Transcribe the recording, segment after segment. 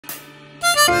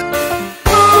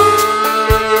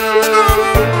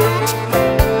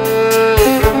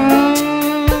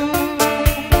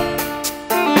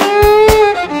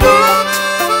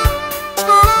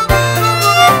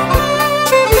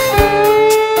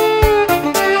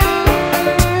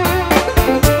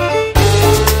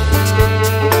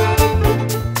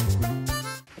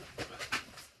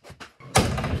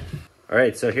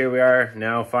right, so here we are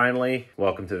now finally.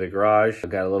 Welcome to the garage.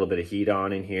 I've got a little bit of heat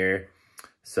on in here,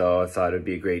 so I thought it'd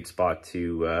be a great spot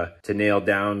to nail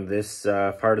down this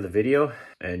part of the video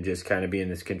and just kind of be in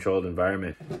this controlled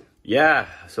environment. Yeah,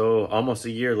 so almost a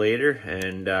year later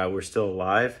and we're still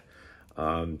alive.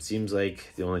 Seems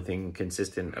like the only thing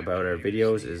consistent about our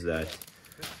videos is that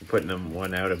we're putting them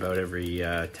one out about every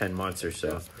 10 months or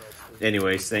so.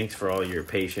 Anyways, thanks for all your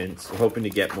patience. We're hoping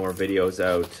to get more videos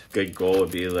out. Good goal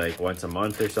would be like once a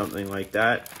month or something like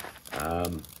that.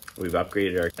 We've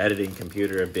upgraded our editing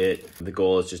computer a bit. The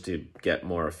goal is just to get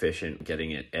more efficient,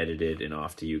 getting it edited and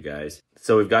off to you guys.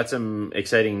 So we've got some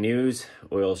exciting news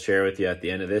we'll share with you at the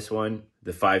end of this one.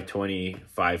 The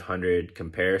 520-500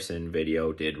 comparison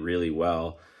video did really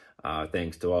well.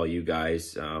 Thanks to all you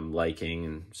guys liking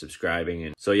and subscribing.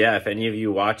 And so yeah, if any of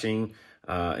you watching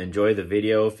enjoy the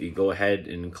video, if you go ahead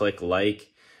and click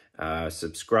like,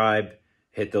 subscribe,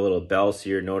 hit the little bell so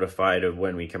you're notified of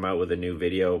when we come out with a new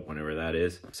video, whenever that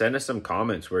is. Send us some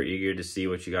comments. We're eager to see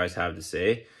what you guys have to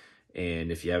say. And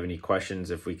if you have any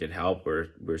questions, if we can help,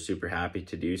 we're super happy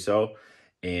to do so.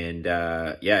 And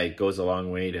yeah, it goes a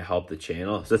long way to help the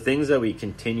channel. So things that we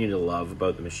continue to love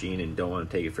about the machine and don't want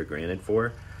to take it for granted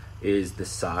for is the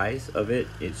size of it.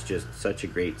 It's just such a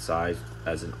great size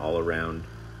as an all-around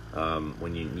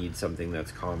when you need something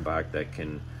that's compact that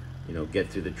can, you know, get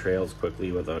through the trails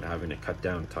quickly without having to cut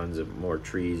down tons of more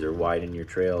trees or widen your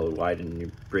trail, or widen your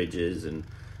bridges and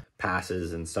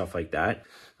passes and stuff like that.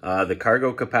 The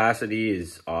cargo capacity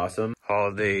is awesome.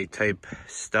 Holiday type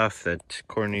stuff that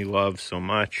Courtney loves so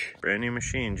much. Brand new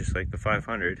machine, just like the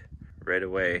 500. Right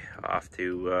away, off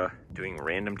to doing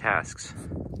random tasks.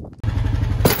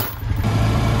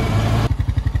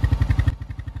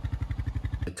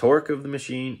 The torque of the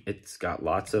machine, it's got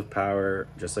lots of power,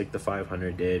 just like the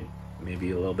 500 did,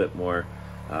 maybe a little bit more.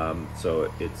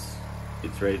 So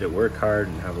it's ready to work hard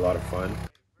and have a lot of fun.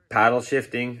 Paddle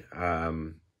shifting,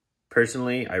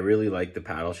 personally, I really like the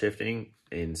paddle shifting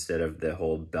instead of the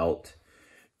whole belt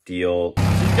deal.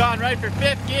 She's gone right for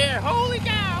 5th gear. Holy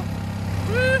cow!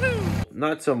 Woohoo!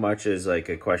 Not so much as like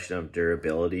a question of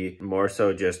durability, more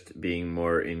so just being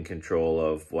more in control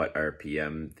of what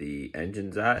RPM the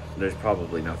engine's at. There's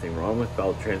probably nothing wrong with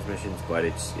belt transmissions, but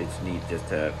it's neat just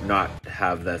to not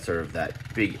have that sort of that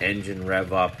big engine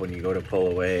rev up when you go to pull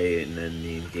away, and then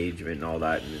the engagement and all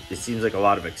that. And it seems like a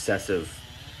lot of excessive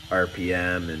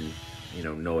RPM and, you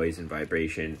know, noise and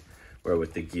vibration, where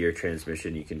with the gear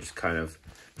transmission you can just kind of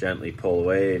gently pull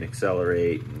away and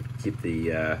accelerate and keep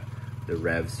the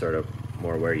revs sort of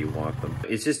more where you want them.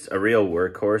 It's just a real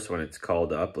workhorse when it's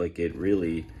called up. Like, it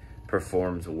really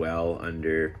performs well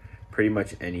under pretty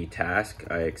much any task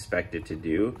I expect it to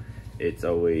do. It's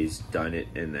always done it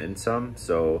and then some.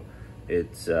 So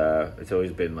it's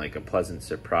always been like a pleasant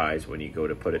surprise when you go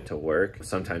to put it to work.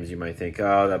 Sometimes you might think,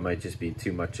 oh, that might just be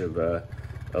too much of a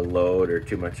load or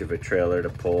too much of a trailer to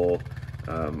pull.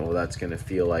 Well, that's gonna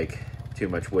feel like too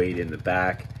much weight in the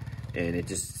back, and it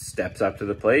just steps up to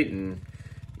the plate and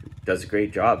does a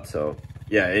great job. So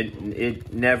yeah,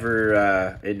 it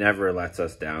never lets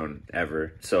us down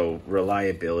ever. So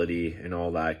reliability and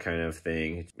all that kind of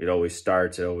thing, it always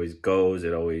starts, it always goes,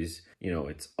 it always, you know,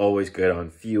 it's always good on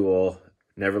fuel,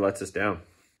 never lets us down.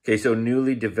 Okay, so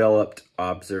newly developed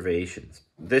observations.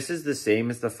 This is the same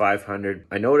as the 500.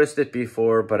 I noticed it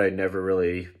before, but I never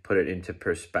really put it into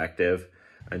perspective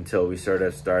until we sort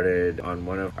of started on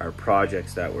one of our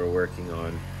projects that we're working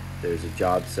on. There's a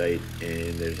job site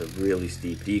and there's a really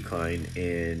steep decline,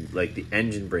 and like the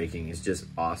engine braking is just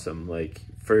awesome. Like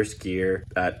first gear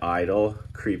at idle,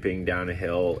 creeping down a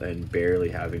hill and barely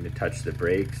having to touch the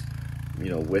brakes, you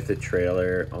know, with a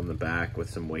trailer on the back with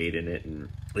some weight in it, and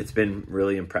it's been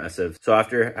really impressive. So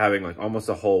after having like almost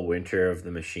a whole winter of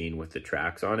the machine with the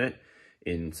tracks on it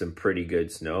in some pretty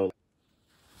good snow,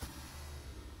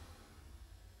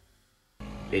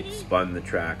 it spun the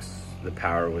tracks. The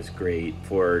power was great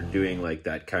for doing like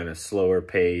that kind of slower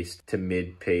paced to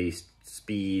mid-paced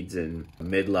speeds and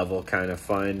mid-level kind of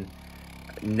fun.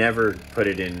 Never put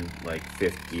it in like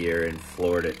 5th gear and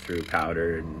floored it through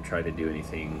powder and tried to do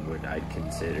anything what I'd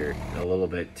consider a little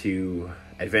bit too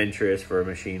adventurous for a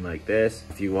machine like this.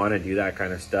 If you want to do that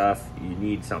kind of stuff, you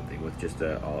need something with just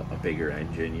a bigger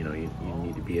engine. You know, you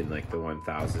need to be in like the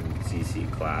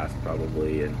 1000cc class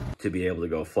probably, and to be able to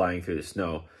go flying through the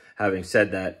snow. Having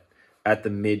said that, at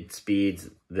the mid speeds,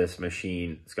 this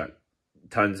machine, it's got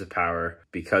tons of power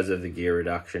because of the gear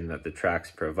reduction that the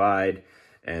tracks provide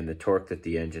and the torque that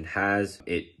the engine has.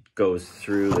 It goes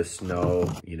through the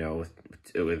snow, you know,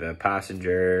 with a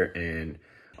passenger and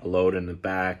a load in the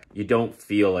back. You don't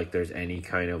feel like there's any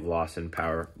kind of loss in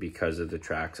power because of the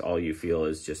tracks. All you feel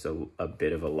is just a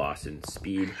bit of a loss in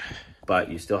speed,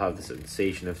 but you still have the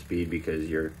sensation of speed because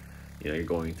you're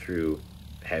going through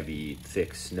heavy,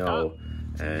 thick snow,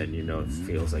 and it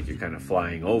feels like you're kind of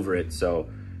flying over it. So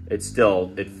it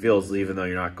feels, even though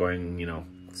you're not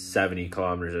going 70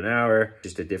 kilometers an hour,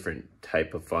 just a different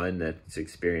type of fun that's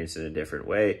experienced in a different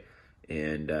way.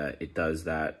 And it does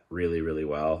that really, really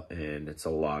well, and it's a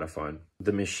lot of fun.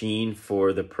 The machine,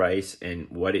 for the price and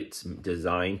what it's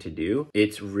designed to do,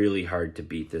 it's really hard to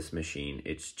beat this machine.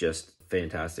 It's just a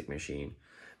fantastic machine.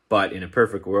 But in a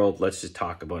perfect world, let's just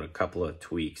talk about a couple of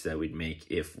tweaks that we'd make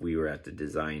if we were at the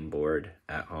design board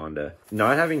at Honda.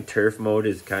 Not having turf mode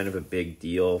is kind of a big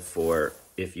deal for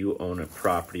if you own a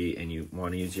property and you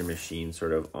want to use your machine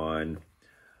sort of on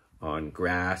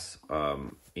grass,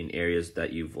 in areas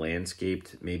that you've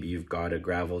landscaped. Maybe you've got a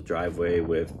gravel driveway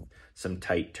with some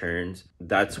tight turns.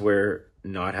 That's where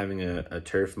not having a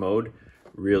turf mode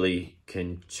really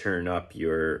can turn up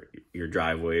your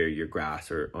driveway or your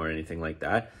grass or anything like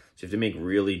that. So you have to make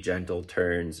really gentle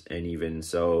turns, and even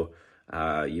so,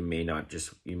 you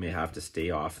may have to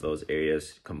stay off those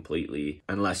areas completely,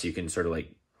 unless you can sort of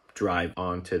like drive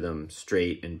onto them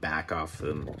straight and back off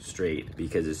them straight,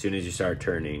 because as soon as you start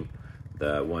turning,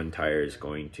 the one tire is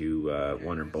going to,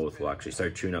 one or both will actually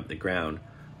start chewing up the ground.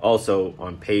 Also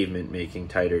on pavement, making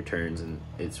tighter turns, and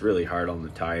it's really hard on the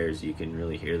tires. You can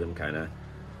really hear them kind of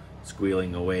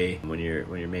squealing away when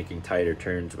you're making tighter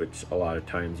turns, which a lot of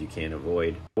times you can't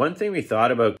avoid. One thing we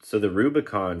thought about, so the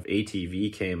Rubicon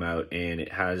ATV came out, and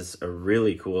it has a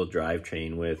really cool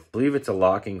drivetrain with, I believe it's a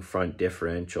locking front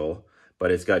differential, but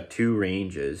it's got 2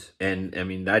 ranges. And I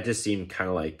mean, that just seemed kind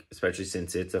of like, especially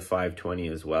since it's a 520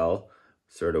 as well,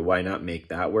 sort of why not make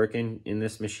that work in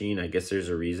this machine? I guess there's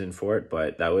a reason for it,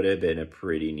 but that would have been a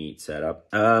pretty neat setup.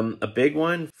 A big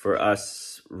one for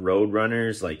us road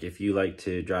runners, like if you like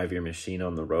to drive your machine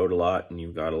on the road a lot and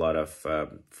you've got a lot of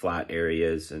flat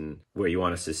areas and where you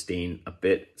want to sustain a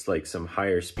bit, it's like some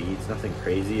higher speeds, nothing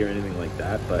crazy or anything like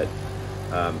that, but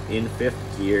in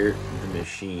 5th gear, the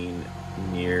machine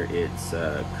near its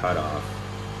cutoff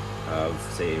of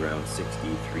say around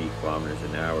 63 kilometers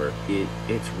an hour,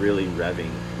 it's really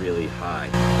revving really high.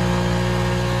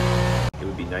 It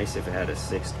would be nice if it had a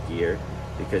 6th gear,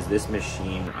 because this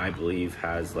machine, I believe,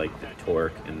 has like the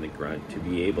torque and the grunt to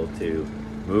be able to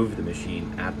move the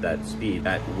machine at that speed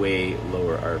at way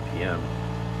lower RPM.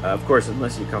 Of course,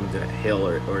 unless you come to a hill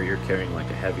or you're carrying like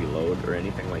a heavy load or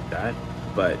anything like that,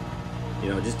 but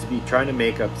just to be trying to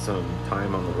make up some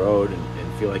time on the road and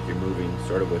feel like you're moving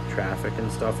sort of with traffic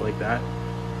and stuff like that,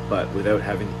 but without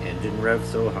having the engine rev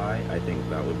so high, I think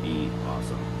that would be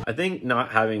awesome. I think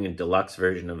not having a deluxe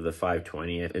version of the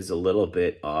 520 is a little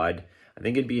bit odd. I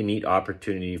think it'd be a neat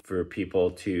opportunity for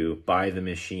people to buy the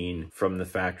machine from the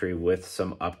factory with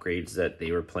some upgrades that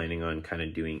they were planning on kind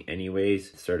of doing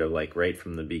anyways, sort of like right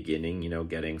from the beginning,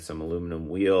 getting some aluminum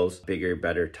wheels, bigger,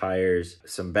 better tires,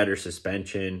 some better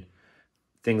suspension.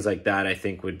 Things like that, I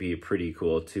think, would be pretty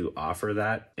cool to offer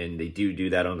that. And they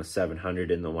do that on the 700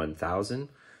 and the 1000.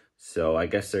 So I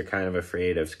guess they're kind of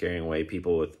afraid of scaring away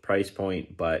people with price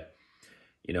point. But,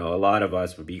 a lot of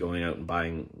us would be going out and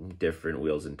buying different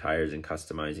wheels and tires and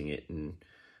customizing it and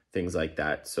things like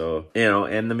that. So,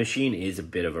 and the machine is a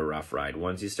bit of a rough ride.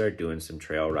 Once you start doing some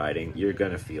trail riding, you're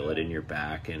going to feel it in your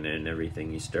back and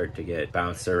everything. You start to get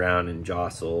bounced around and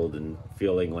jostled and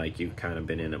feeling like you've kind of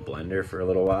been in a blender for a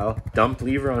little while. Dump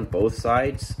lever on both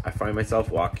sides. I find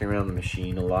myself walking around the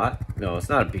machine a lot. No, it's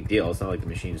not a big deal. It's not like the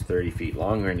machine's 30 feet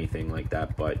long or anything like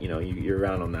that, but you're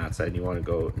around on that side and you want to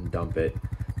go and dump it.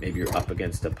 Maybe you're up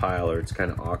against a pile or it's kind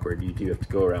of awkward. You do have to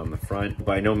go around the front.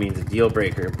 By no means a deal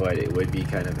breaker, but it would be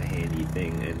kind of a handy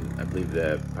thing. And I believe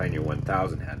the Pioneer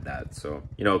 1000 had that. So,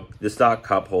 the stock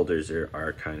cup holders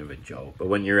are kind of a joke. But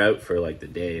when you're out for like the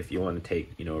day, if you want to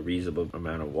take, a reasonable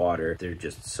amount of water, they're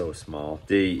just so small.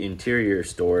 The interior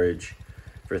storage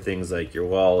for things like your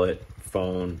wallet,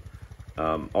 phone,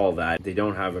 all that, they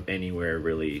don't have anywhere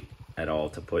really at all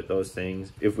to put those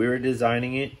things. If we were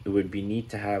designing it, it would be neat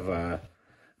to have a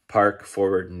park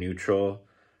forward neutral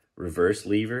reverse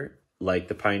lever like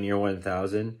the Pioneer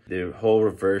 1000. The whole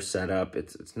reverse setup,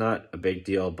 it's not a big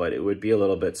deal, but it would be a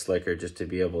little bit slicker just to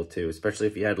be able to, especially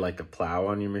if you had like a plow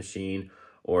on your machine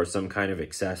or some kind of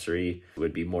accessory, it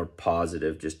would be more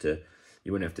positive just to,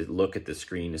 you wouldn't have to look at the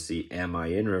screen to see, am I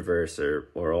in reverse or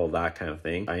all that kind of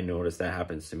thing. I notice that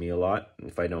happens to me a lot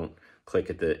if I don't click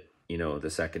at the, the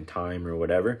second time or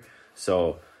whatever.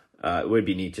 So it would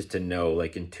be neat just to know,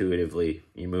 like intuitively,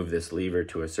 you move this lever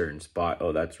to a certain spot,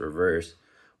 oh, that's reverse.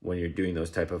 when you're doing those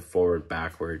type of forward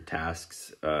backward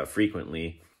tasks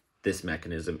frequently, this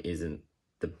mechanism isn't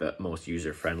the most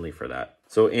user-friendly for that.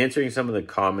 So answering some of the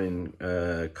common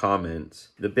comments,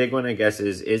 the big one I guess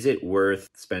is it worth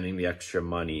spending the extra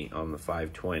money on the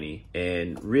 520?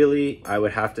 And really, I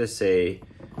would have to say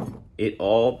it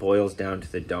all boils down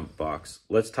to the dump box.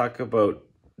 Let's talk about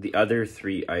the other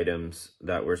 3 items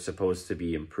that were supposed to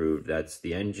be improved. That's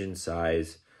the engine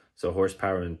size, so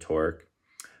horsepower and torque,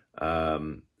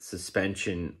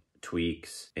 suspension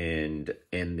tweaks, and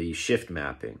the shift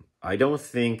mapping. I don't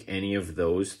think any of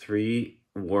those 3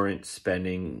 warrant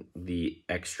spending the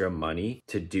extra money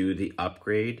to do the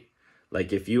upgrade.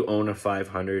 Like if you own a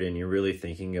 500 and you're really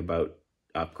thinking about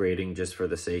upgrading just for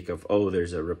the sake of, oh,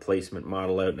 there's a replacement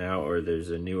model out now, or there's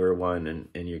a newer one,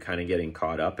 and you're kind of getting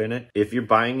caught up in it. If you're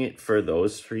buying it for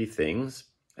those 3 things,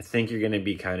 I think you're going to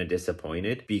be kind of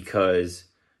disappointed, because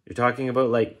you're talking about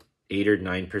like 8 or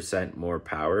 9% more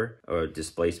power, or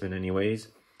displacement anyways.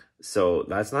 So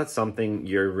that's not something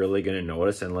you're really going to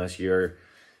notice unless you're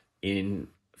in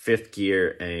 5th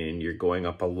gear and you're going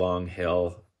up a long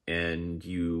hill and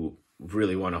you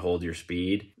really want to hold your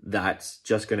speed. That's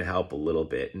just going to help a little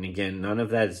bit. And again, none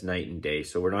of that is night and day.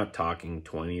 So we're not talking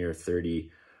 20 or 30%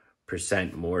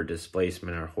 more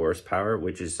displacement or horsepower,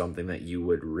 which is something that you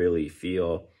would really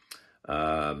feel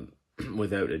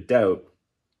without a doubt.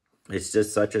 It's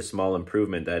just such a small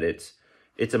improvement that it's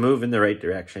a move in the right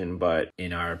direction, but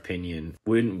in our opinion,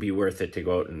 wouldn't be worth it to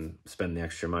go out and spend the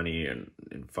extra money and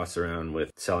fuss around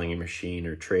with selling a machine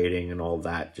or trading and all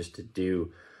that just to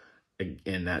do.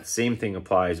 And that same thing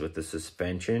applies with the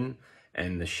suspension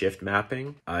and the shift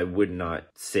mapping. I would not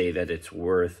say that it's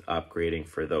worth upgrading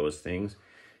for those things.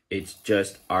 It's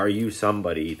just, are you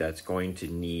somebody that's going to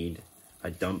need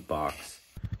a dump box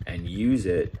and use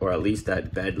it, or at least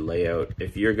that bed layout?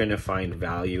 If you're going to find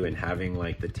value in having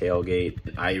like the tailgate,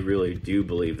 I really do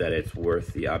believe that it's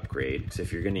worth the upgrade. So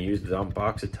if you're going to use the dump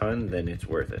box a ton, then it's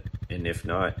worth it. And if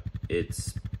not,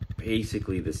 it's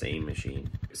basically the same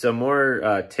machine. Some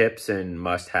more tips and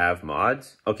must-have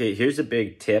mods. Okay, here's a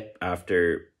big tip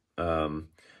after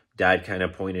Dad kind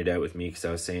of pointed out with me, because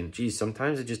I was saying, geez,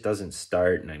 sometimes it just doesn't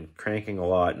start and I'm cranking a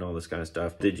lot and all this kind of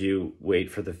stuff. Did you wait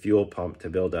for the fuel pump to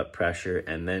build up pressure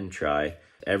and then try?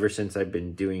 Ever since I've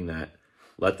been doing that,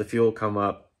 let the fuel come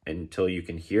up until you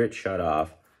can hear it shut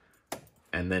off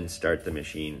and then start the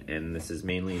machine. And this is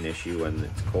mainly an issue when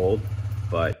it's cold,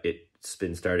 but it's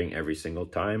been starting every single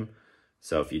time.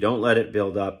 So if you don't let it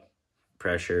build up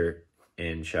pressure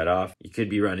and shut off, you could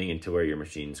be running into where your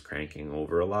machine's cranking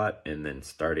over a lot and then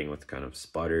starting with kind of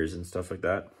sputters and stuff like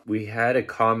that. We had a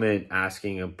comment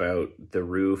asking about the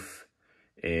roof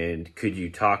and could you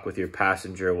talk with your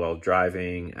passenger while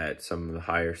driving at some of the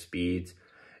higher speeds.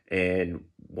 And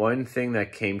one thing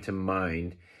that came to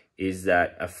mind is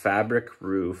that a fabric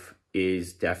roof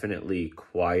is definitely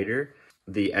quieter.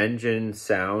 The engine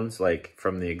sounds, like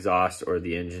from the exhaust or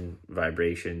the engine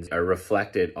vibrations, are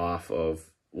reflected off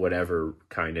of whatever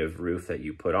kind of roof that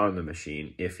you put on the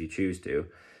machine, if you choose to.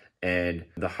 And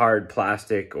the hard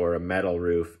plastic or a metal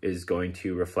roof is going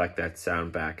to reflect that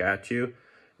sound back at you.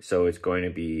 So it's going to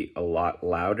be a lot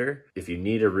louder. If you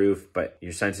need a roof, but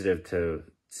you're sensitive to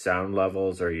sound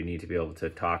levels, or you need to be able to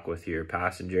talk with your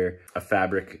passenger, a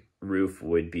fabric roof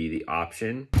would be the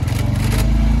option.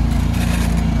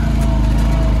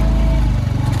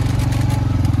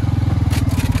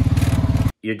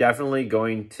 You're definitely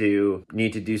going to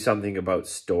need to do something about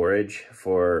storage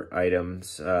for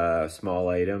items, small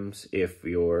items, if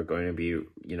you're going to be,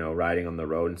 riding on the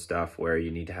road and stuff, where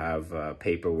you need to have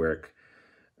paperwork,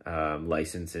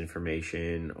 license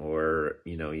information, or,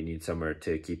 you need somewhere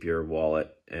to keep your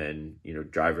wallet and,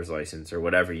 driver's license, or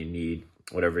whatever you need,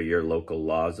 whatever your local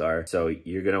laws are. So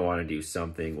you're going to want to do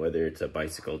something, whether it's a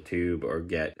bicycle tube or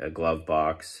get a glove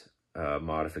box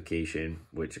modification,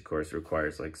 which of course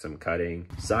requires like some cutting.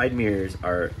 Side mirrors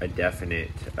are a definite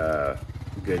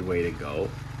good way to go.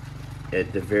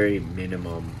 At the very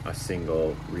minimum, a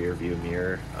single rear view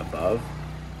mirror above,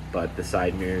 but the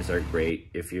side mirrors are great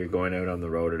if you're going out on the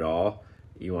road at all.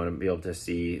 You want to be able to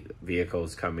see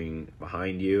vehicles coming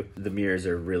behind you. The mirrors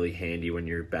are really handy when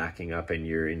you're backing up and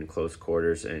you're in close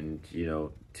quarters, and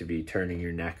to be turning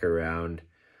your neck around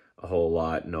a whole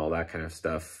lot and all that kind of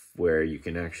stuff, where you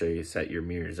can actually set your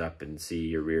mirrors up and see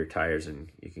your rear tires, and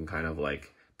you can kind of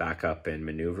like back up and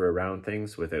maneuver around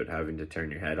things without having to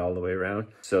turn your head all the way around.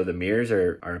 So the mirrors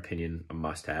are, our opinion, a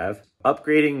must-have.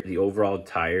 Upgrading the overall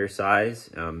tire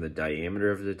size, the diameter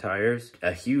of the tires,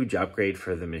 a huge upgrade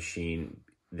for the machine,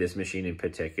 this machine in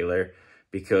particular,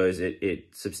 because it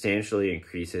substantially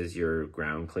increases your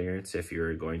ground clearance if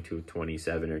you're going to a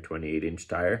 27 or 28 inch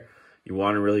tire. You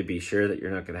want to really be sure that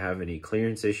you're not going to have any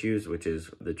clearance issues, which is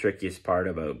the trickiest part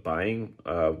about buying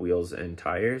wheels and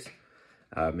tires.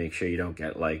 Make sure you don't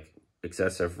get like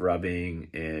excessive rubbing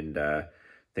and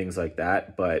things like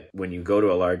that. But when you go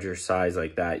to a larger size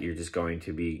like that, you're just going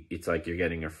to be, it's like you're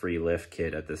getting a free lift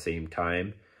kit at the same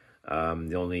time.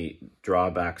 The only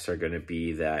drawbacks are going to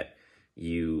be that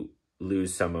you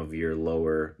lose some of your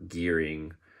lower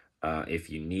gearing if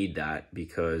you need that,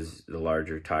 because the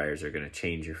larger tires are going to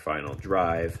change your final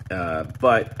drive.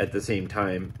 But at the same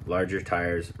time, larger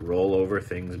tires roll over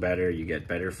things better. You get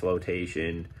better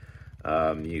flotation.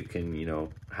 You can, you know,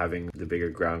 having the bigger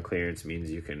ground clearance means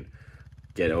you can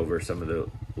get over some of the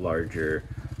larger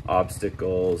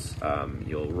obstacles.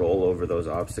 You'll roll over those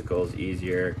obstacles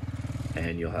easier,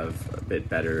 and you'll have a bit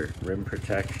better rim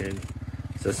protection.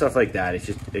 So stuff like that, it's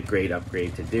just a great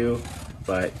upgrade to do.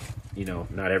 But you know,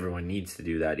 not everyone needs to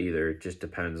do that either. It just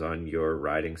depends on your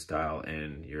riding style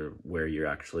and where you're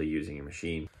actually using your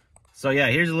machine. So yeah,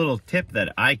 here's a little tip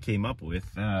that I came up with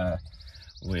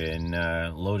when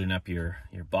loading up your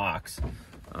box.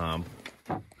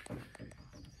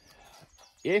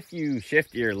 If you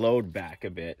shift your load back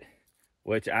a bit,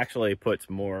 which actually puts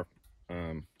more,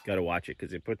 gotta watch it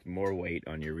because it puts more weight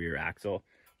on your rear axle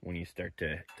when you start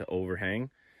to overhang.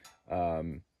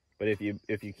 But if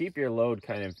you keep your load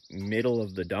kind of middle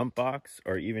of the dump box,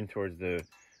 or even towards the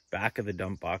back of the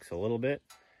dump box a little bit,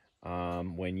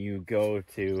 when you go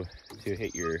to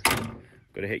hit your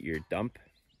dump,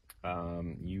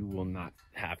 you will not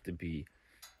have to be,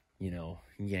 you know,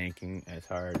 yanking as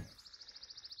hard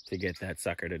to get that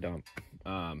sucker to dump.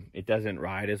 It doesn't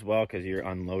ride as well because you're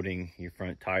unloading your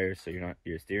front tires, so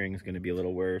your steering is going to be a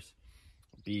little worse.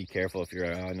 Be careful if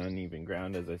you're on uneven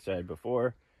ground, as I said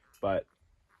before. But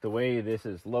the way this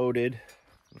is loaded,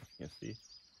 you can see,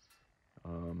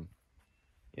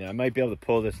 yeah, I might be able to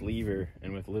pull this lever,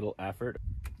 and with little effort,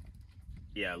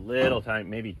 yeah, little time,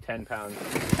 maybe 10 pounds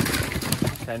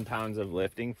of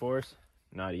lifting force,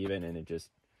 not even, and it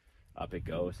just up it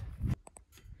goes.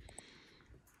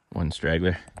 One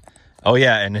straggler. Oh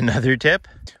yeah, and another tip,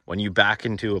 when you back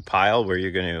into a pile where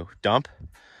you're going to dump,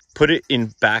 put it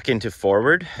back into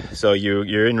forward. So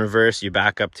you're in reverse, you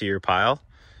back up to your pile.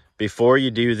 Before you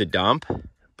do the dump,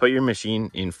 put your machine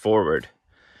in forward,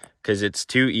 because it's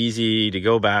too easy to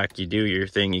go back. You do your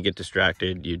thing, you get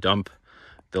distracted, you dump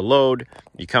the load,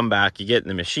 you come back, you get in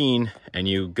the machine, and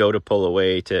you go to pull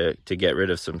away to get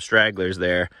rid of some stragglers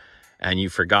there, and you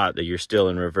forgot that you're still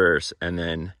in reverse, and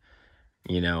then,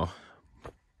 you know,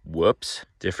 whoops,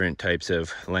 different types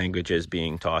of languages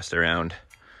being tossed around.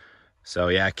 So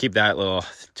yeah, keep that little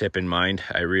tip in mind.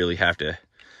 I really have to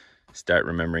start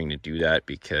remembering to do that,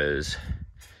 because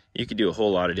you could do a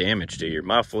whole lot of damage to your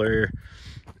muffler,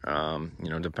 you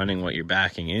know, depending what you're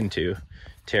backing into.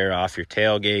 Tear off your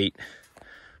tailgate,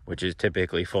 which is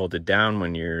typically folded down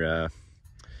when you're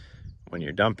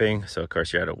dumping, so of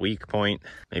course you're at a weak point.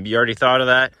 Maybe you already thought of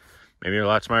that, maybe you're a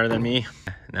lot smarter than me.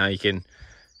 Now you can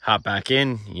hop back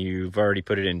in. You've already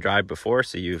put it in drive before,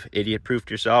 so you've idiot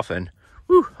proofed yourself, and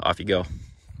whoo, off you go.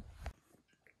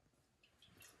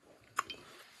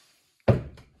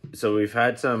 So we've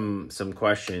had some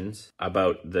questions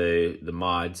about the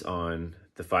mods on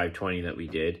the 520 that we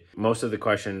did. Most of the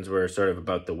questions were sort of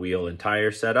about the wheel and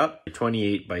tire setup.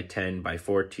 28 by 10 by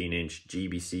 14 inch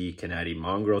GBC Canadian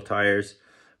mongrel tires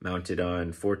mounted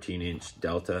on 14 inch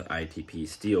Delta ITP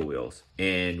steel wheels.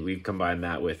 And we've combined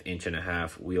that with 1.5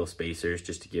 inch wheel spacers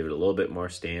just to give it a little bit more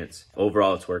stance.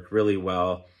 Overall, it's worked really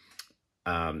well.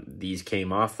 These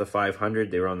came off the 500.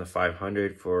 They were on the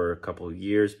 500 for a couple of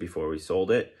years before we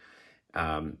sold it.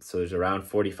 So there's around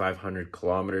 4,500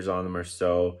 kilometers on them or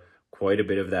so. Quite a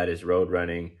bit of that is road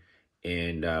running,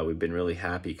 and we've been really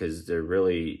happy because they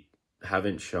really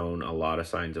haven't shown a lot of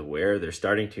signs of wear. They're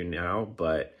starting to now,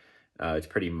 but it's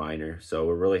pretty minor, so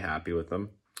we're really happy with them.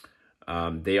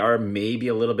 They are maybe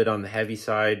a little bit on the heavy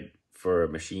side for a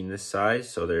machine this size,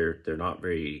 so they're not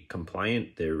very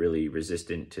compliant. They're really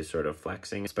resistant to sort of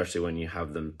flexing, especially when you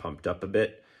have them pumped up a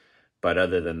bit. But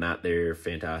other than that, they're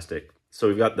fantastic. So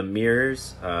we've got the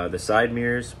mirrors, the side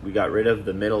mirrors. We got rid of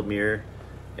the middle mirror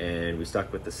and we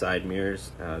stuck with the side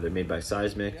mirrors. They're made by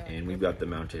Seismic, and we've got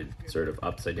them mounted sort of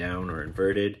upside down or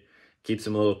inverted. Keeps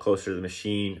them a little closer to the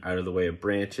machine, out of the way of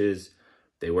branches.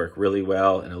 They work really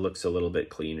well, and it looks a little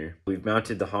bit cleaner. We've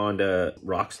mounted the Honda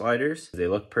rock sliders. They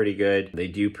look pretty good. They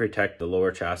do protect the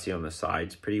lower chassis on the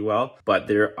sides pretty well, but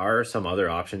there are some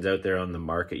other options out there on the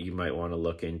market you might want to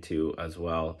look into as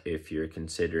well if you're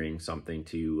considering something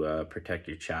to protect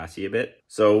your chassis a bit.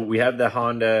 So we have the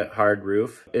Honda hard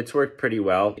roof. It's worked pretty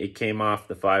well. It came off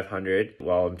the 500.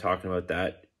 While I'm talking about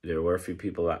that, there were a few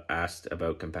people that asked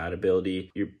about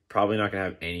compatibility. You're probably not going to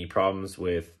have any problems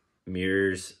with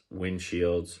mirrors,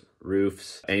 windshields,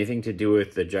 roofs. Anything to do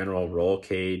with the general roll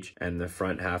cage and the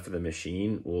front half of the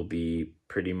machine will be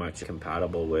pretty much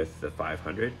compatible with the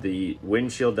 500. The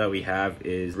windshield that we have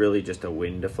is really just a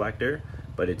wind deflector,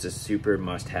 but it's a super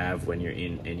must-have when you're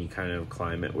in any kind of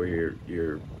climate where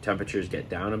your temperatures get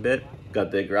down a bit.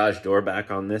 Got the garage door back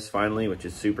on this finally, which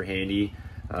is super handy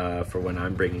for when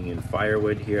I'm bringing in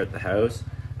firewood here at the house.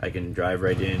 I can drive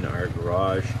right in our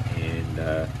garage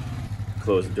and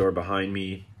close the door behind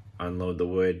me, unload the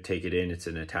wood, take it in. It's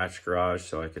an attached garage,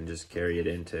 so I can just carry it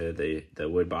into the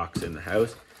wood box in the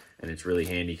house. And it's really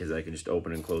handy because I can just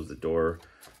open and close the door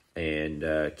and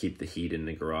keep the heat in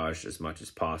the garage as much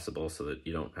as possible so that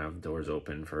you don't have doors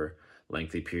open for a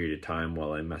lengthy period of time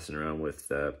while I'm messing around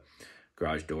with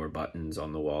garage door buttons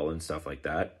on the wall and stuff like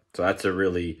that. So that's a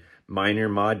really minor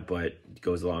mod, but it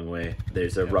goes a long way.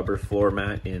 There's a rubber floor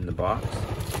mat in the box,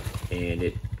 and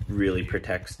it really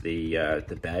protects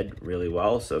the bed really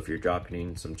well. So if you're dropping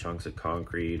in some chunks of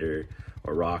concrete or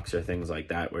rocks or things like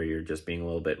that where you're just being a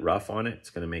little bit rough on it, it's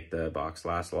going to make the box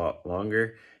last a lot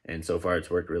longer. And so far it's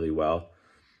worked really well.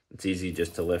 It's easy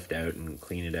just to lift out and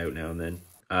clean it out now and then.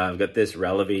 I've got this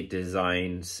Relevate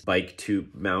Designs bike tube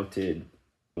mounted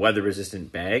weather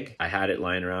resistant bag. I had it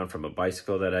lying around from a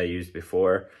bicycle that I used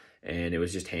before, and it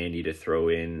was just handy to throw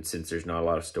in since there's not a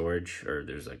lot of storage, or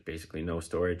there's like basically no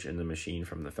storage in the machine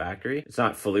from the factory. It's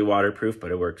not fully waterproof,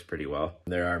 but it works pretty well.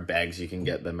 There are bags you can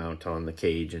get that mount on the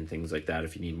cage and things like that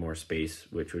if you need more space,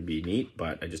 which would be neat,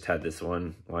 but I just had this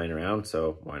one lying around,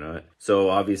 so why not? So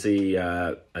obviously,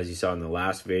 as you saw in the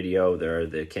last video, there are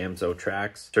the Camso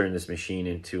tracks. Turn this machine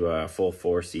into a full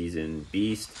 4-season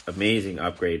beast. Amazing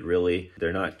upgrade, really.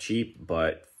 They're not cheap,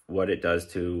 but what it does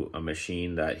to a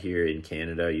machine that here in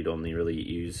Canada you'd only really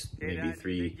use maybe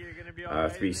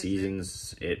three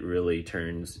seasons, it really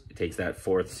takes that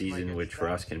 4th season, which for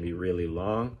us can be really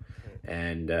long,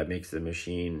 and makes the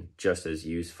machine just as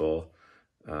useful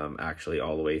actually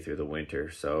all the way through the winter.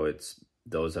 So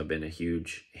those have been a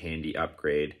huge handy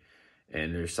upgrade,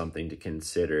 and there's something to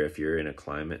consider if you're in a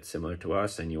climate similar to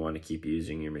us and you want to keep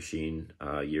using your machine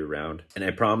year round. And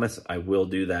I promise I will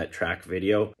do that track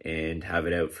video and have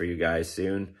it out for you guys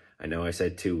soon. I know I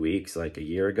said 2 weeks like a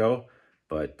year ago,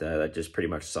 but that just pretty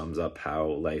much sums up how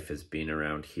life has been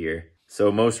around here.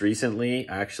 So most recently,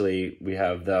 actually, we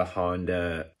have the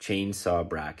Honda chainsaw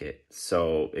bracket.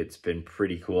 So it's been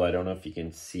pretty cool. I don't know if you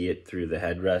can see it through the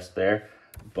headrest there,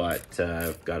 but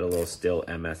I've got a little Stihl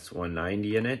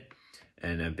MS-190 in it.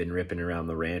 And I've been ripping around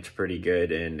the ranch pretty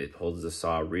good, and it holds the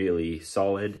saw really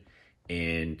solid,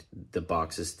 and the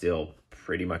box is still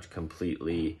pretty much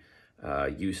completely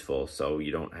useful. So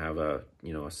you don't have a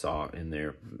saw in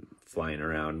there flying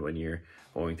around when you're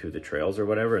going through the trails or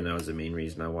whatever. And that was the main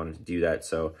reason I wanted to do that.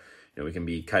 So we can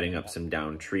be cutting up some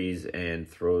down trees and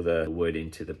throw the wood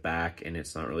into the back, and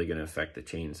it's not really going to affect the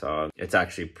chainsaw. It's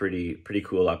actually pretty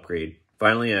cool upgrade.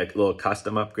 Finally, a little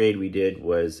custom upgrade we did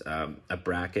was a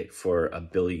bracket for a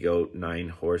Billy Goat 9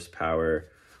 horsepower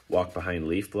walk behind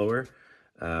leaf blower.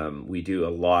 We do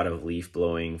a lot of leaf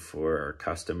blowing for our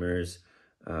customers.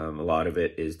 A lot of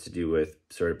it is to do with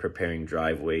sort of preparing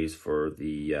driveways for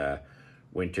the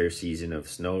winter season of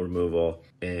snow removal,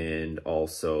 and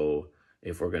also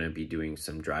if we're going to be doing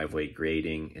some driveway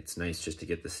grading, it's nice just to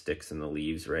get the sticks and the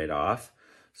leaves right off.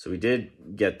 So we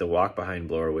did get the walk behind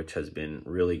blower, which has been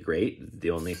really great.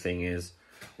 The only thing is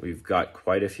we've got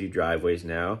quite a few driveways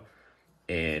now,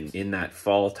 and in that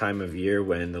fall time of year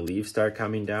when the leaves start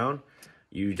coming down,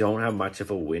 you don't have much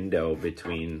of a window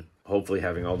between hopefully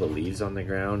having all the leaves on the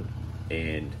ground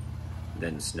and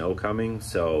then snow coming.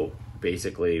 So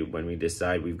basically when we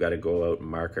decide we've got to go out and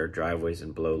mark our driveways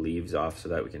and blow leaves off so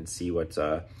that we can see what's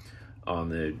on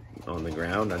the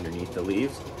ground underneath the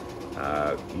leaves,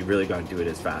 you really got to do it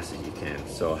as fast as you can.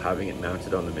 So having it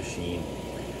mounted on the machine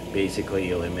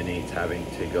basically eliminates having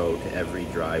to go to every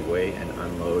driveway and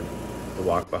unload the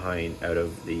walk behind out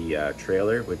of the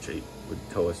trailer, which I would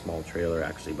tow a small trailer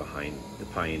actually behind the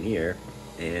Pioneer,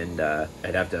 and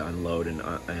I'd have to unload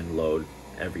and load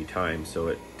every time. So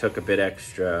it took a bit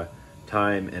extra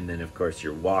time, and then of course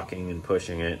you're walking and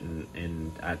pushing it,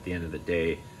 and at the end of the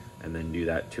day, and then do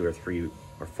that 2 or 3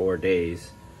 or 4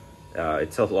 days,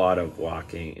 it's a lot of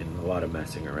walking and a lot of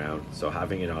messing around. So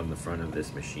having it on the front of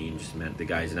this machine just meant the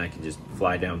guys and I can just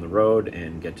fly down the road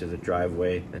and get to the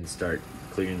driveway and start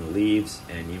clearing the leaves,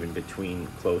 and even between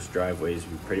close driveways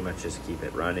we pretty much just keep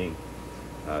it running.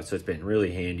 So it's been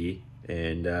really handy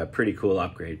and pretty cool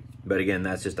upgrade. But again,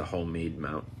 that's just a homemade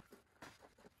mount.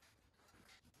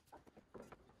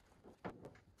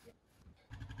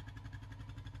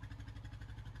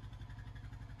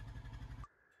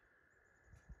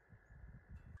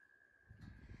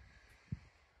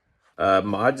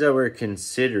 Mods that we're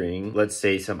considering, let's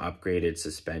say some upgraded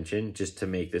suspension just to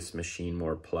make this machine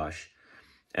more plush.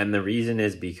 And the reason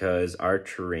is because our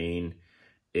terrain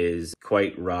is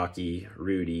quite rocky,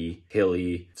 rooty,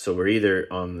 hilly. So we're either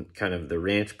on kind of the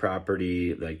ranch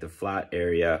property, like the flat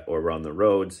area, or we're on the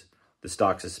roads. The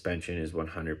stock suspension is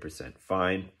 100%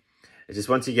 fine. It's just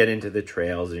once you get into the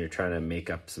trails and you're trying to make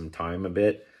up some time a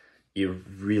bit, you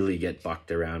really get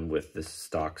bucked around with the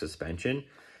stock suspension.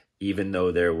 Even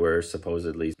though there were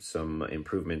supposedly some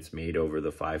improvements made over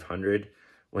the 500,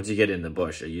 once you get in the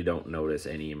bush, you don't notice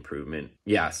any improvement.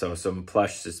 Yeah, so some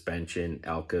plush suspension,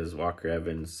 Elka's, Walker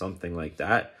Evans, something like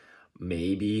that,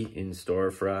 maybe in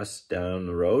store for us down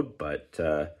the road, but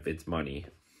it's money.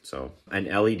 So an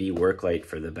LED work light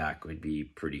for the back would be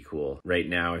pretty cool. Right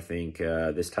now, I think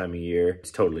this time of year, it's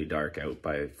totally dark out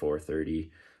by 4:30.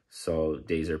 So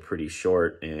days are pretty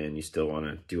short and you still want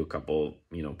to do a couple,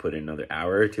 you know, put in another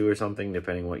hour or two or something,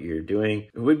 depending what you're doing.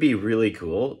 It would be really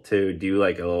cool to do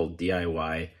like a little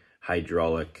DIY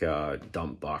hydraulic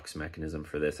dump box mechanism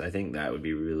for this. I think that would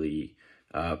be really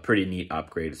pretty neat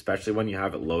upgrade, especially when you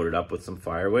have it loaded up with some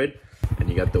firewood and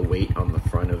you got the weight on the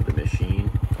front of the machine,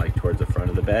 like towards the front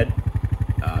of the bed.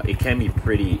 It can be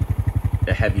pretty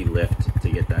a heavy lift to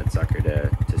get that sucker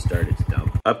to start its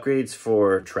dump. Upgrades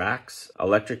for tracks,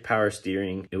 electric power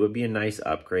steering, it would be a nice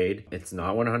upgrade. It's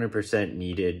not 100%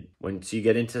 needed. Once you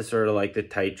get into sort of like the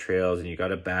tight trails and you got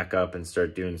to back up and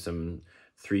start doing some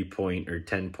 3-point or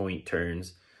 10-point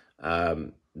turns,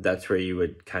 that's where you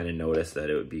would kind of notice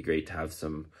that it would be great to have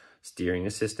some steering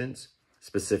assistance,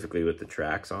 specifically with the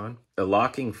tracks on. The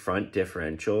locking front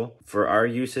differential for our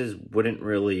uses wouldn't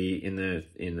really, in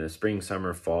the spring,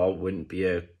 summer, fall, wouldn't be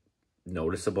a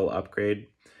noticeable upgrade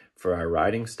for our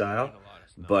riding style,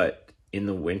 but in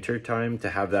the winter time,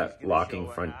 to have that locking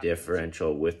front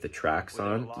differential with the tracks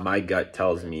on, my gut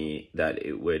tells me that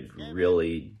it would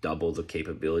really double the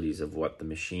capabilities of what the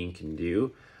machine can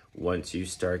do once you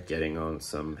start getting on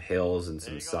some hills and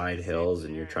some side hills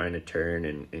and you're trying to turn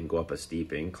and go up a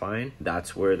steep incline.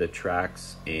 That's where the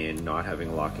tracks and not having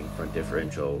a locking front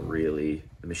differential, really,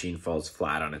 the machine falls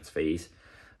flat on its face,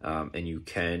 and you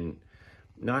can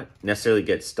not necessarily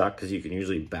get stuck because you can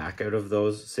usually back out of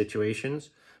those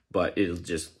situations, but it'll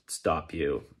just stop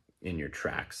you in your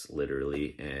tracks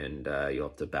literally, and you'll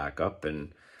have to back up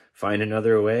and find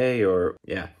another way. Or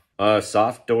yeah,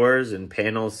 soft doors and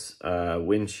panels,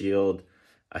 windshield,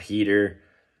 a heater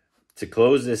to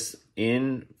close this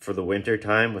in for the winter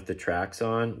time with the tracks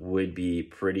on would be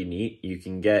pretty neat. You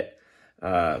can get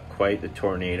quite the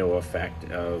tornado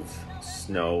effect of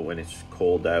snow when it's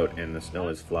cold out and the snow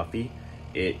is fluffy.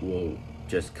 It will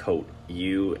just coat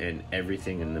you and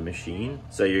everything in the machine.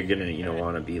 So you're gonna, you know,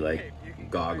 want to be like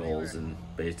goggles and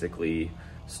basically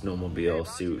snowmobile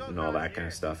suit and all that kind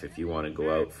of stuff if you want to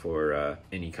go out for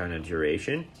any kind of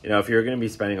duration. You know, if you're going to be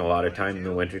spending a lot of time in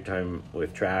the winter time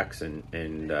with tracks and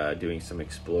doing some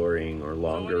exploring or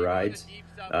longer rides,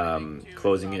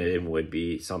 closing it in would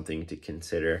be something to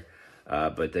consider.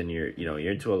 But then you're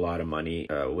into a lot of money,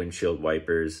 windshield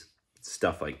wipers,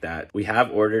 stuff like that. We have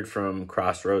ordered from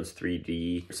Crossroads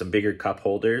 3D some bigger cup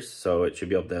holders, so it should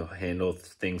be able to handle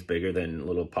things bigger than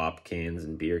little pop cans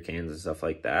and beer cans and stuff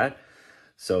like that.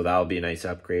 So that'll be a nice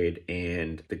upgrade.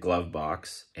 And the glove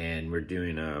box, and we're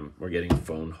getting a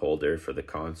phone holder for the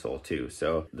console too.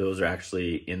 So those are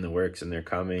actually in the works and they're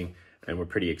coming, and we're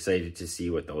pretty excited to see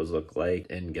what those look like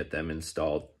and get them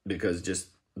installed, because just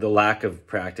the lack of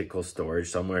practical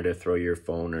storage, somewhere to throw your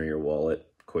phone or your wallet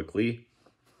quickly,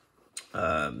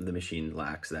 the machine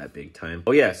lacks that big time.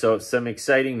 Oh yeah, so some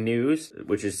exciting news,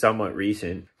 which is somewhat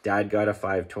recent. Dad got a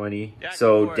 520.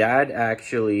 So Dad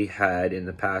actually had, in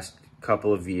the past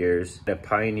couple of years, a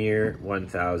Pioneer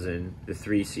 1000, the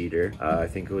 3-seater. I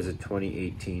think it was a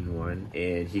 2018 one,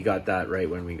 and he got that right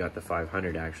when we got the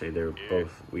 500. Actually, they're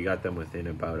both, we got them within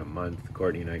about a month.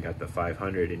 Courtney and I got the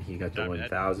 500 and he got the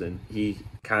 1000. He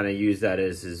kind of used that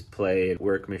as his play and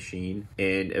work machine,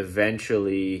 and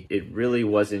eventually it really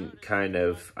wasn't kind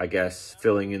of, I guess,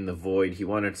 filling in the void. He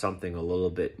wanted something a little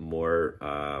bit more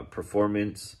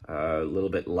performance, a little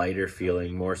bit lighter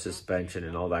feeling, more suspension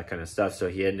and all that kind of stuff. So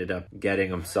he ended up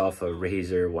getting himself a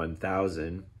Razor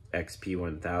 1000, XP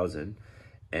 1000,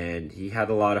 and he had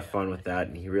a lot of fun with that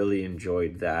and he really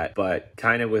enjoyed that. But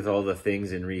kind of with all the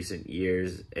things in recent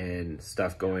years and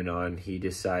stuff going on, he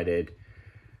decided,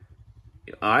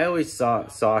 I always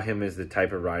saw him as the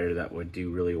type of rider that would do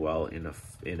really well in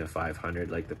a 500,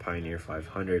 like the Pioneer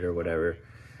 500 or whatever.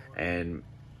 And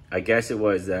I guess it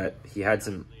was that he had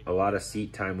a lot of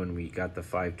seat time when we got the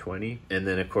 520, and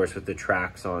then of course with the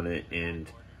tracks on it, and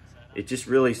it just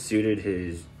really suited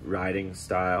his riding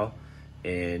style.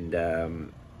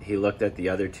 and he looked at the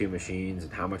other two machines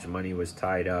and how much money was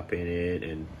tied up in it,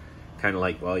 and kind of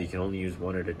like, well, you can only use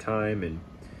one at a time. And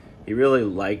he really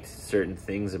liked certain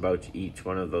things about each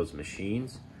one of those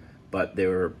machines, but they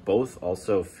were both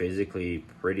also physically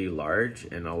pretty large,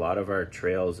 and a lot of our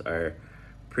trails are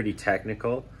pretty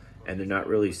technical, and they're not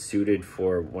really suited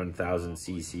for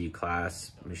 1000cc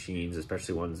class machines,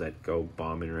 especially ones that go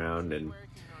bombing around.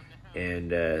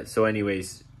 And so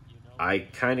anyways, I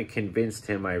kind of convinced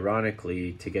him,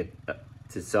 ironically, to get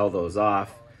to sell those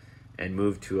off and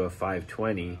move to a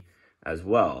 520 as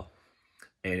well.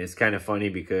 And it's kind of funny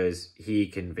because he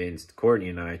convinced Courtney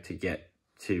and I to get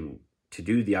to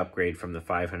do the upgrade from the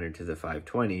 500 to the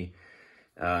 520,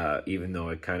 even though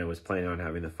I kind of was planning on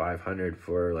having the 500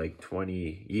 for like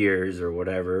 20 years or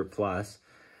whatever plus.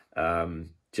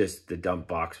 Just the dump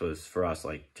box was for us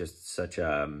like just such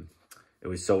it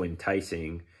was so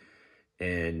enticing,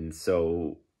 and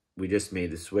so we just made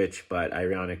the switch. But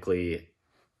ironically,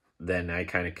 then I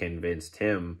kind of convinced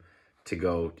him to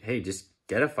go, hey, just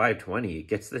get a 520. It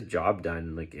gets the job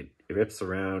done. Like it rips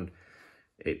around,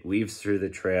 it weaves through the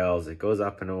trails, it goes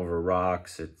up and over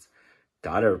rocks. It's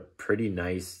got a pretty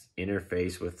nice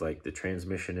interface with, like, the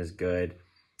transmission is good,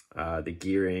 the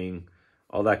gearing,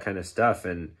 all that kind of stuff.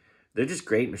 And they're just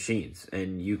great machines.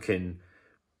 And you can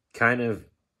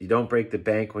you don't break the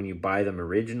bank when you buy them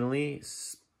originally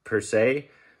per se.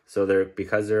 So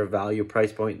because they're a value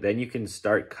price point, then you can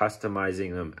start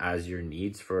customizing them as your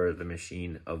needs for the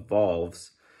machine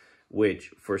evolves,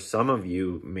 which for some of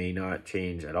you may not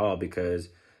change at all, because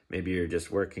maybe you're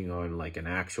just working on like an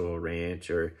actual ranch,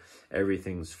 or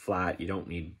everything's flat. You don't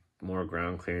need more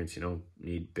ground clearance. You don't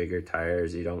need bigger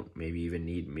tires. You don't maybe even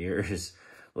need mirrors.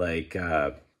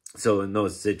 So in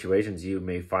those situations, you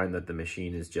may find that the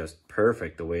machine is just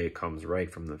perfect the way it comes right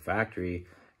from the factory.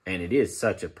 And it is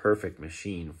such a perfect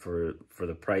machine for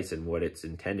the price and what it's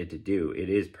intended to do. It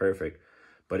is perfect,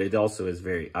 but it also is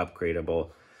very upgradable.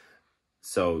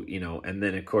 So, you know, and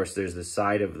then of course there's the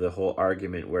side of the whole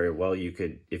argument where, well, you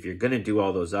could, if you're going to do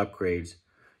all those upgrades,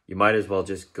 you might as well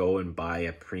just go and buy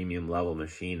a premium level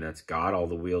machine that's got all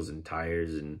the wheels and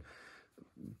tires and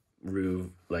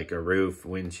roof,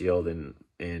 windshield,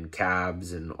 and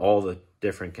cabs, and all the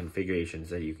different configurations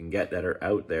that you can get that are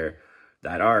out there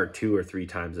that are 2 or 3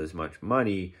 times as much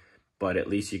money, but at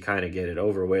least you kind of get it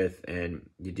over with, and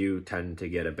you do tend to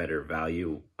get a better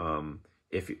value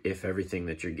if everything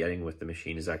that you're getting with the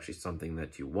machine is actually something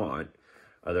that you want.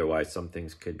 Otherwise, some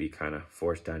things could be kind of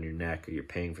forced down your neck, or you're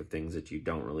paying for things that you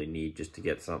don't really need just to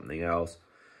get something else.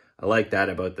 I like that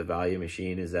about the value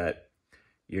machine, is that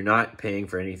you're not paying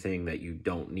for anything that you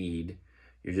don't need.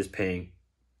 You're just paying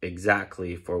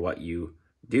exactly for what you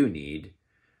do need.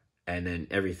 And then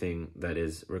everything that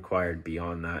is required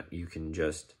beyond that, you can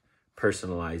just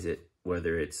personalize it,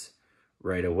 whether it's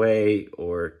right away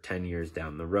or 10 years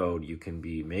down the road. You can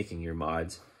be making your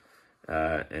mods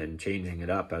and changing it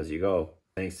up as you go.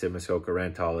 Thanks to Muskoka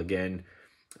Rental again.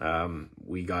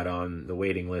 We got on the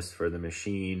waiting list for the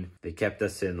machine. They kept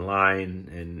us in line,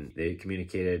 and they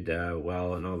communicated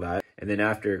well and all that. And then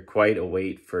after quite a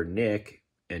wait for Nick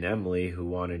and Emily, who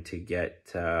wanted to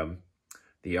get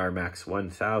the RMAX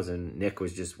 1000, Nick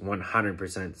was just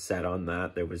 100% set on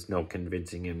that. There was no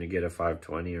convincing him to get a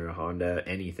 520 or a Honda,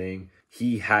 anything.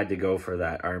 He had to go for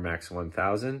that RMAX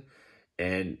 1000.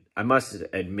 And I must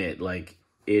admit, like,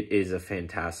 it is a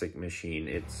fantastic machine.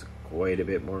 It's quite a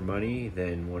bit more money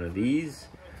than one of these.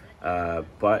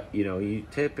 But, you know, you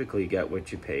typically get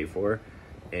what you pay for.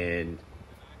 And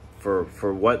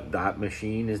for what that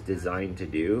machine is designed to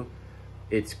do,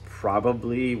 it's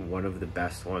probably one of the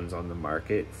best ones on the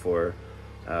market for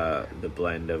the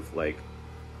blend of like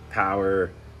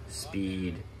power,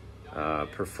 speed,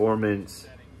 performance,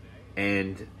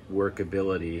 and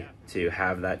workability, to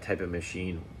have that type of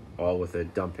machine all with a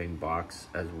dumping box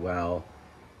as well,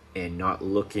 and not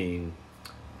looking,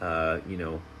 you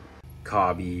know,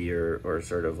 cobby or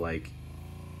sort of like,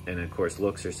 and of course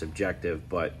looks are subjective,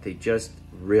 but they just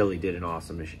really did an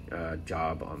awesome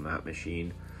job on that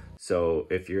machine. So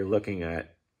if you're looking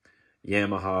at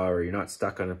Yamaha, or you're not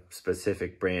stuck on a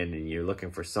specific brand and you're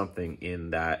looking for something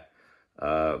in that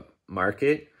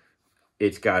market,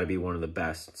 it's got to be one of the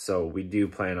best. So we do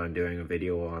plan on doing a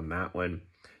video on that one.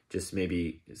 Just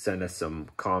maybe send us some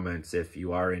comments if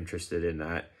you are interested in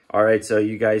that. All right, so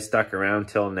you guys stuck around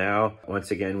till now. Once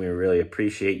again, we really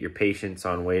appreciate your patience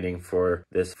on waiting for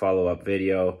this follow-up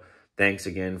video. Thanks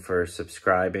again for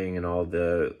subscribing and all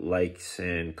the likes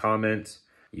and comments.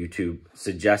 YouTube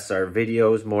suggests our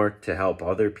videos more to help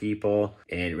other people,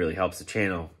 and it really helps the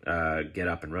channel get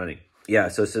up and running. yeah,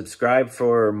 so subscribe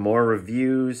for more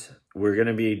reviews. We're going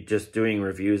to be just doing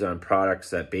reviews on products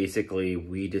that basically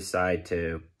we decide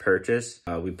to purchase.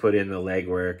 We put in the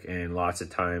legwork and lots of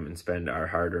time and spend our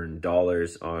hard-earned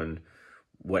dollars on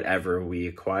whatever we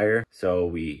acquire. So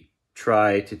we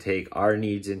try to take our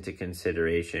needs into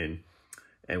consideration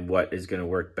and what is going to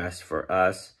work best for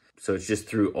us. So it's just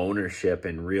through ownership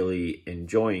and really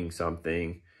enjoying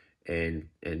something and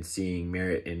seeing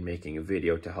merit in making a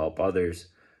video to help others.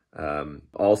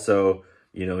 Also,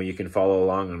 you know, you can follow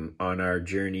along on our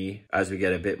journey as we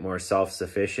get a bit more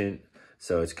self-sufficient.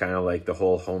 So it's kind of like the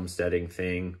whole homesteading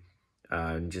thing,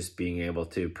 and just being able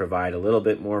to provide a little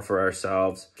bit more for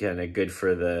ourselves, kind of good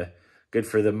for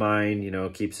the mind, you know,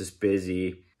 keeps us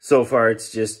busy. So far,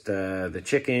 it's just the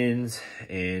chickens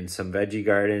and some veggie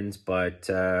gardens, but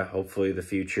hopefully the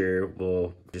future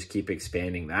will just keep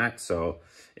expanding that. So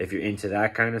if you're into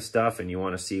that kind of stuff and you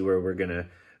want to see where we're going to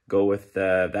go with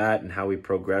that and how we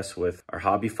progress with our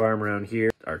hobby farm around here,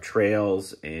 our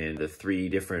trails, and the 3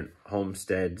 different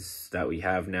homesteads that we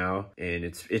have now, and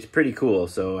it's pretty cool.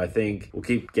 So I think we'll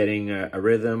keep getting a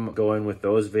rhythm going with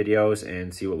those videos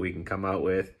and see what we can come out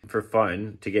with for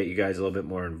fun to get you guys a little bit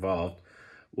more involved.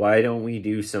 Why don't we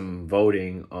do some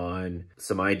voting on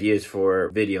some ideas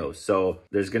for videos? So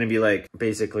there's going to be like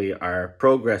basically our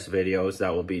progress videos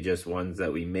that will be just ones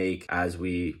that we make as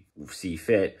we see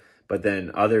fit. But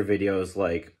then other videos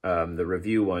like the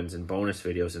review ones and bonus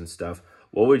videos and stuff,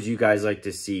 what would you guys like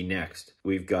to see next?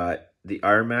 We've got the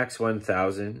RMAX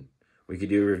 1000. We could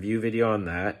do a review video on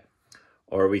that.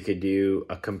 Or we could do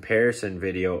a comparison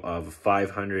video of a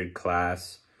 500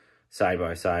 class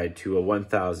side-by-side to a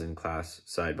 1000 class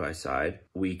side-by-side.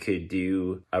 We could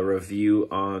do a review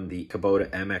on the Kubota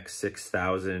MX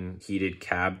 6000 heated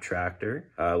cab tractor,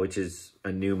 which is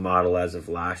a new model as of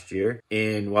last year.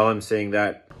 And while I'm saying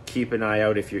that, keep an eye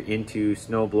out if you're into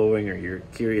snow blowing or you're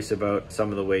curious about some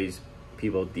of the ways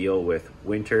people deal with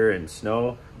winter and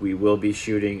snow. We will be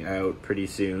shooting out pretty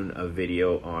soon a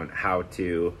video on how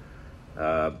to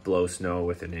blow snow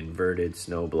with an inverted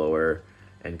snow blower,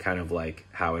 and kind of like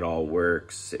how it all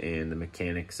works and the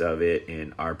mechanics of it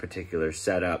and our particular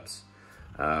setups.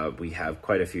 We have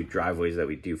quite a few driveways that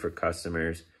we do for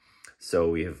customers. So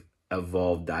we have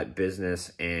evolved that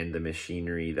business and the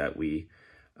machinery that we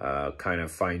kind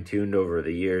of fine-tuned over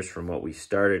the years from what we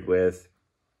started with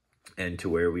and to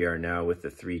where we are now with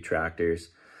the 3 tractors.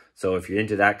 So if you're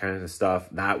into that kind of stuff,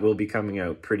 that will be coming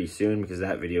out pretty soon because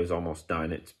that video is almost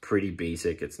done. It's pretty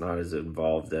basic. It's not as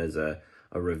involved as a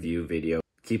review video.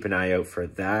 Keep an eye out for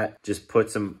that. Just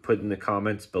put in the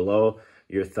comments below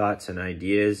your thoughts and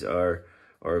ideas, or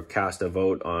cast a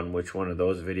vote on which one of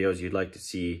those videos you'd like to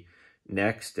see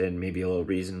next, and maybe a little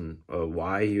reason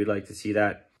why you'd like to see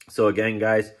that. So again,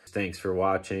 guys, thanks for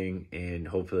watching, and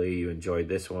hopefully you enjoyed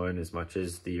this one as much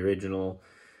as the original.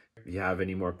 If you have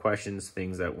any more questions,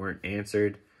 things that weren't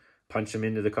answered, punch them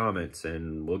into the comments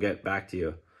and we'll get back to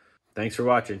you. Thanks for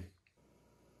watching.